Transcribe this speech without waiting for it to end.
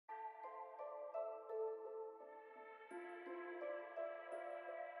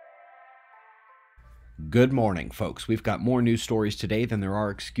Good morning, folks. We've got more news stories today than there are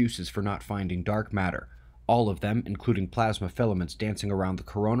excuses for not finding dark matter. All of them, including plasma filaments dancing around the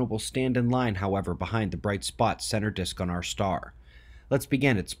corona, will stand in line, however, behind the bright spot center disk on our star. Let's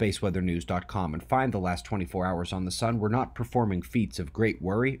begin at spaceweathernews.com and find the last 24 hours on the sun. We're not performing feats of great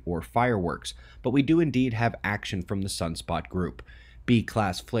worry or fireworks, but we do indeed have action from the sunspot group.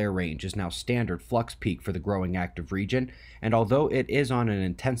 B-class flare range is now standard flux peak for the growing active region, and although it is on an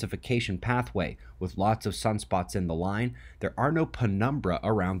intensification pathway with lots of sunspots in the line, there are no penumbra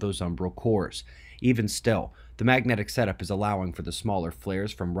around those umbral cores. Even still, the magnetic setup is allowing for the smaller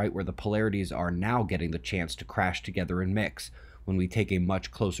flares from right where the polarities are now getting the chance to crash together and mix. When we take a much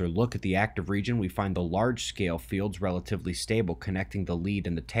closer look at the active region, we find the large-scale fields relatively stable connecting the lead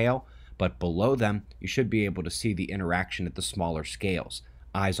and the tail, but below them, you should be able to see the interaction at the smaller scales.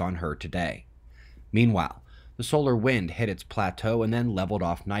 Eyes on her today. Meanwhile, the solar wind hit its plateau and then leveled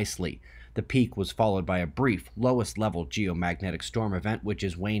off nicely. The peak was followed by a brief, lowest-level geomagnetic storm event which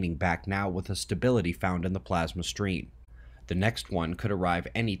is waning back now with a stability found in the plasma stream. The next one could arrive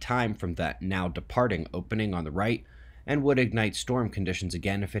any time from that now departing opening on the right, and would ignite storm conditions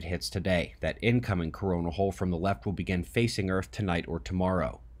again if it hits today. That incoming coronal hole from the left will begin facing Earth tonight or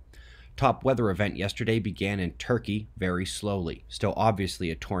tomorrow. Top weather event yesterday began in Turkey very slowly, still obviously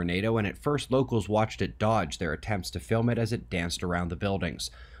a tornado, and at first locals watched it dodge their attempts to film it as it danced around the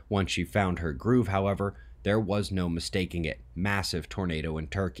buildings. Once she found her groove, however, there was no mistaking it. Massive tornado in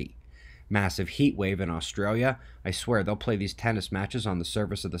Turkey. Massive heat wave in Australia. I swear they'll play these tennis matches on the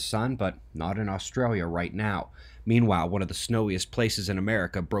surface of the sun, but not in Australia right now. Meanwhile, one of the snowiest places in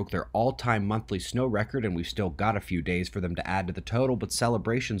America broke their all-time monthly snow record, and we've still got a few days for them to add to the total, but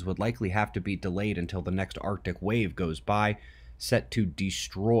celebrations would likely have to be delayed until the next Arctic wave goes by, set to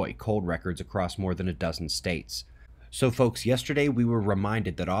destroy cold records across more than a dozen states. So folks, yesterday we were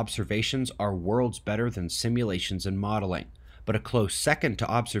reminded that observations are worlds better than simulations and modeling. But a close second to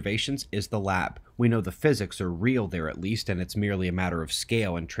observations is the lab. We know the physics are real there at least, and it's merely a matter of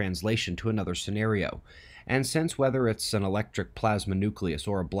scale and translation to another scenario. And since whether it's an electric plasma nucleus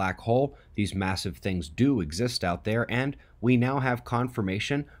or a black hole, these massive things do exist out there, and we now have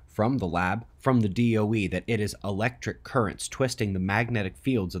confirmation from the lab, from the DOE, that it is electric currents twisting the magnetic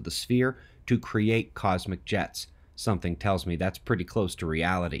fields of the sphere to create cosmic jets. Something tells me that's pretty close to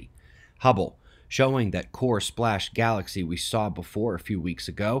reality. Hubble, showing that core splash galaxy we saw before a few weeks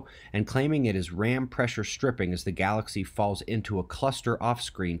ago, and claiming it is ram pressure stripping as the galaxy falls into a cluster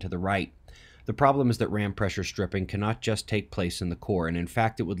off-screen to the right. The problem is that ram pressure stripping cannot just take place in the core, and in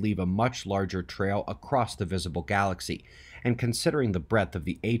fact it would leave a much larger trail across the visible galaxy. And considering the breadth of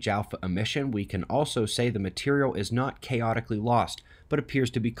the H-alpha emission, we can also say the material is not chaotically lost, but appears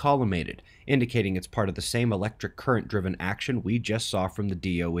to be collimated, indicating it's part of the same electric current-driven action we just saw from the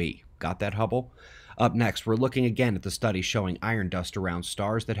DOE. Got that, Hubble? Up next, we're looking again at the study showing iron dust around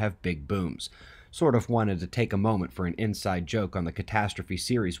stars that have big booms. Sort of wanted to take a moment for an inside joke on the Catastrophe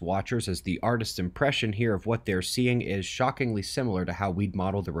series watchers, as the artist's impression here of what they're seeing is shockingly similar to how we'd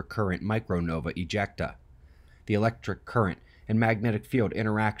model the recurrent micronova ejecta. The electric current and magnetic field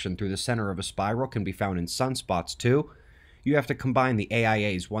interaction through the center of a spiral can be found in sunspots too. You have to combine the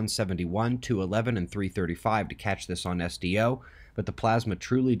AIAs 171, 211, and 335 to catch this on SDO, but the plasma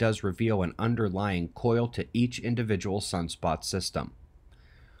truly does reveal an underlying coil to each individual sunspot system.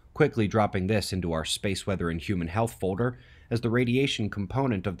 Quickly dropping this into our Space Weather and Human Health folder, as the radiation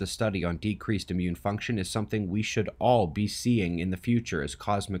component of the study on decreased immune function is something we should all be seeing in the future as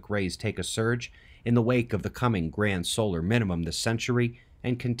cosmic rays take a surge in the wake of the coming grand solar minimum this century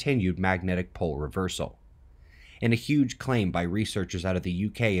and continued magnetic pole reversal. In a huge claim by researchers out of the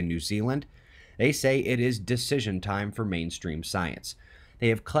UK and New Zealand, they say it is decision time for mainstream science. They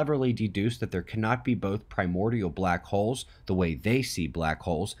have cleverly deduced that there cannot be both primordial black holes, the way they see black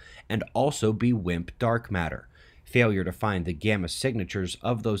holes, and also be WIMP dark matter. Failure to find the gamma signatures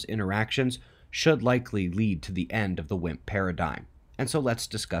of those interactions should likely lead to the end of the WIMP paradigm. And so let's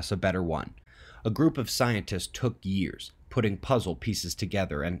discuss a better one. A group of scientists took years, putting puzzle pieces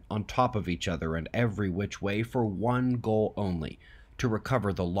together and on top of each other and every which way for one goal only: to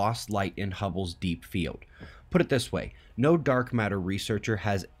recover the lost light in Hubble's deep field. Put it this way, no dark matter researcher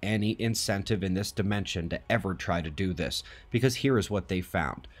has any incentive in this dimension to ever try to do this, because here is what they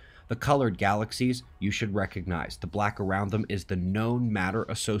found. The colored galaxies you should recognize. The black around them is the known matter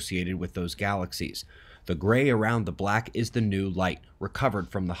associated with those galaxies. The gray around the black is the new light, recovered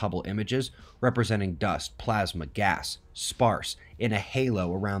from the Hubble images, representing dust, plasma, gas, sparse, in a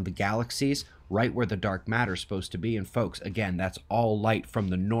halo around the galaxies, right where the dark matter is supposed to be. And folks, again, that's all light from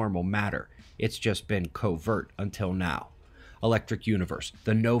the normal matter. It's just been covert until now. Electric Universe,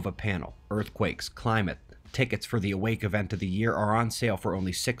 the Nova Panel, Earthquakes, Climate. Tickets for the Awake event of the year are on sale for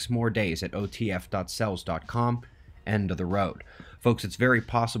only 6 more days at otf.cells.com. End of the road. Folks, it's very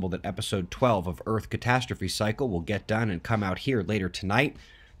possible that episode 12 of Earth Catastrophe Cycle will get done and come out here later tonight.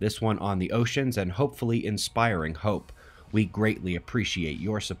 This one on the oceans and hopefully inspiring hope. We greatly appreciate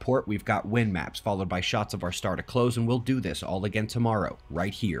your support. We've got win maps followed by shots of our star to close, and we'll do this all again tomorrow,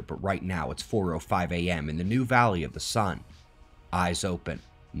 right here. But right now it's 4:05 a.m. in the new Valley of the Sun. Eyes open,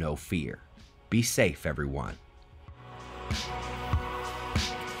 no fear. Be safe, everyone.